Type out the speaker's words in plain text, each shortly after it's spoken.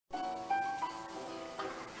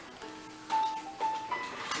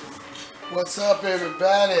What's up,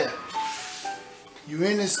 everybody? You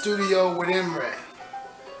in the studio with Emery.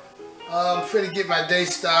 I'm finna get my day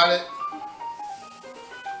started.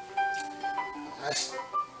 I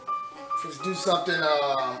finna do something.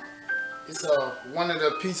 It's one of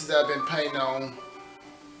the pieces I've been painting on.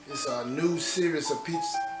 It's a new series of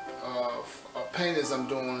pieces of paintings I'm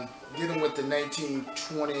doing, dealing with the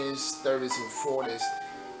 1920s, 30s, and 40s.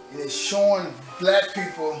 And it's showing black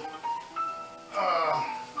people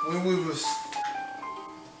when we was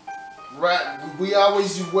we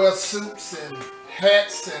always used to wear suits and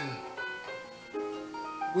hats, and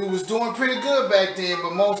we was doing pretty good back then,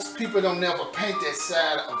 but most people don't never paint that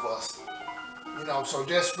side of us. You know, so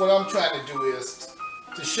that's what I'm trying to do, is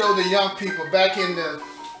to show the young people back in the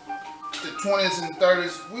 20s and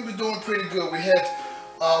 30s, we was doing pretty good. We had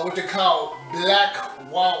what they call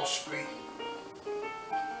Black Wall Street,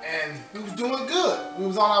 and we was doing good. We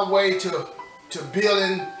was on our way to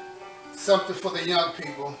building something for the young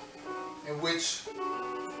people, in which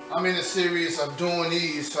I'm in a series of doing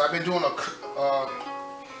these. So I've been doing a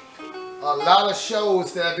lot of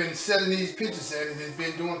shows that I've been selling these pictures in, and it's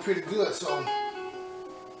been doing pretty good. So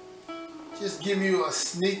just give you a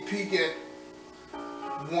sneak peek at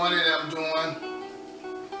one that I'm doing,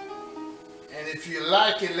 and if you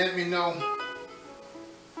like it, let me know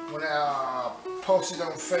when I post it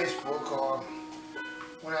on Facebook, or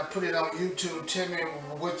when I put it on YouTube. Tell me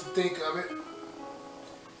what you think of it.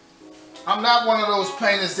 I'm not one of those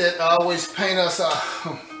painters that always paint us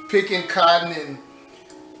picking cotton and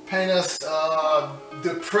paint us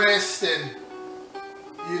depressed and,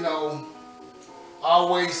 you know,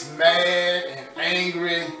 always mad and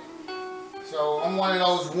angry. So I'm one of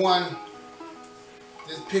those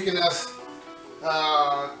that's picking us,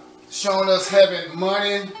 showing us having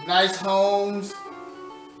money, nice homes,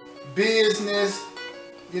 business,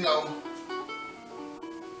 you know.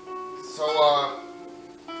 So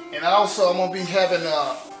and also I'm gonna be having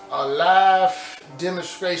a live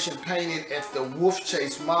demonstration painting at the Wolf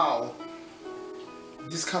Chase Mall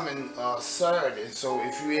this coming Saturday. So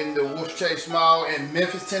if you're in the Wolf Chase Mall in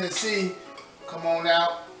Memphis, Tennessee, come on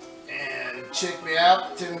out and check me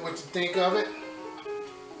out. Tell me what you think of it.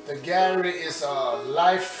 The gallery is a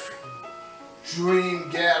Life Dream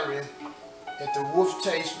Gallery at the Wolf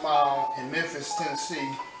Chase Mall in Memphis,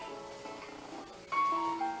 Tennessee.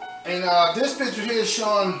 And this picture here is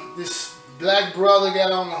showing this black brother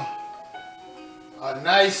got on a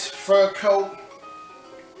nice fur coat.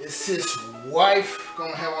 It's his wife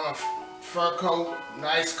gonna have on a fur coat,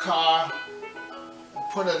 nice car.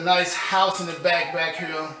 Put a nice house in the back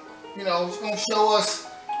here. You know, it's gonna show us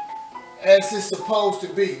as it's supposed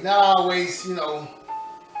to be. Not always, you know,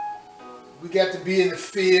 we got to be in the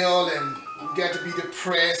field and we got to be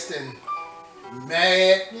depressed and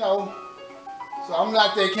mad, you know. So I'm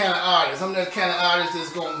not that kind of artist. I'm that kind of artist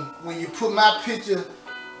that's going, when you put my picture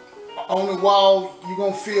on the wall, you're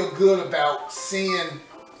going to feel good about seeing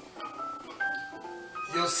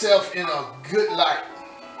yourself in a good light.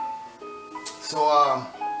 So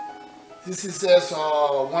this is just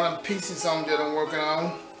one of the pieces that I'm working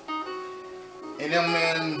on. And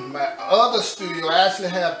then in my other studio, I actually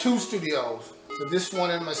have two studios. So this one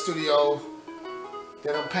in my studio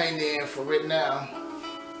that I'm painting in for right now.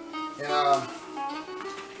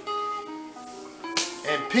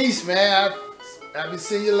 And peace, man. I'll be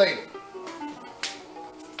seeing you later.